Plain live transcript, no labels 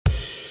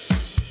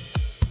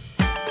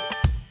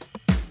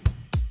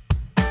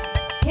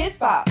Kids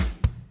bop.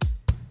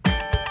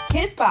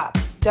 Kids bop.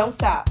 Don't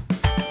stop.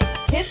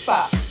 Kids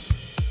bop.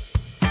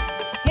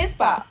 Kids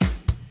bop.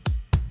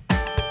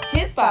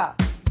 Kids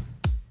bop.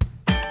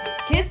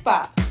 Kids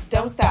bop.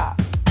 Don't stop.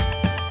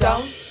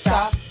 Don't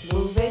stop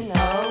moving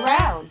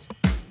around.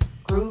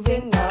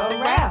 Grooving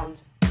around.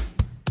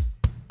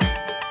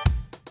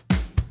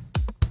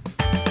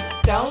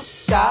 Don't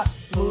stop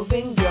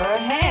moving your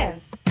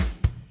hands.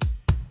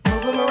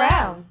 Move them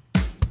around.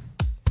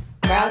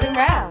 Round and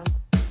round.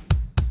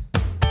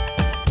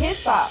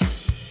 Kids bop.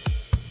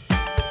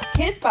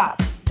 Kids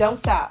bop. Don't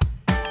stop.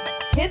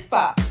 Kids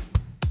bop.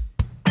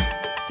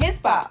 Kids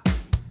bop.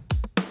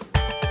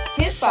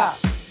 Kids bop.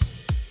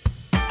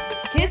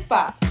 Kids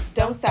bop.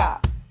 Don't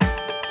stop.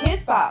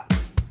 Kids bop.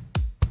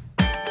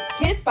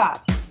 Kids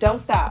bop. Don't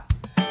stop.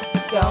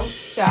 Don't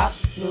stop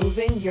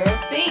moving your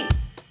feet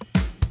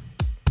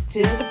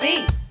to the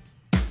beat.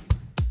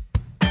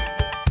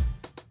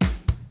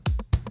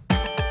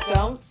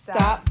 Don't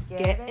stop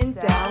getting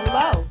down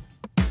low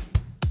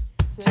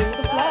to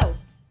the flow.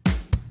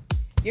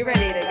 You're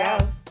ready to go.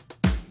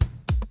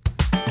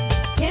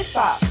 Kids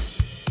bop.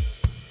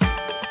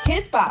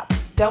 Kids bop.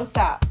 Don't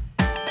stop.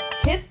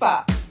 Kids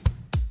bop.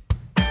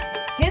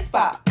 Kids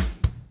bop.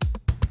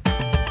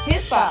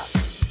 Kids bop.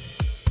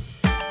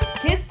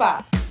 Kids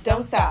bop.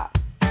 Don't stop.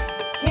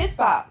 Kids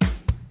bop.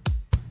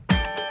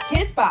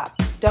 Kids bop.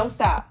 Don't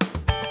stop.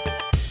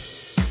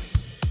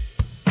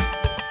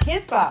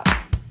 Kids bop.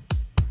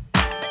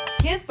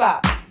 Kids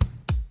bop.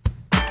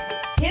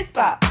 Kids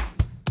bop.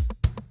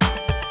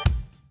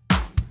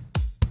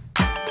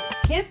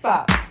 Kids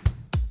bop.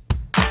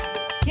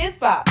 Kids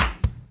bop.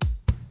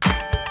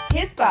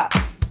 Kids bop.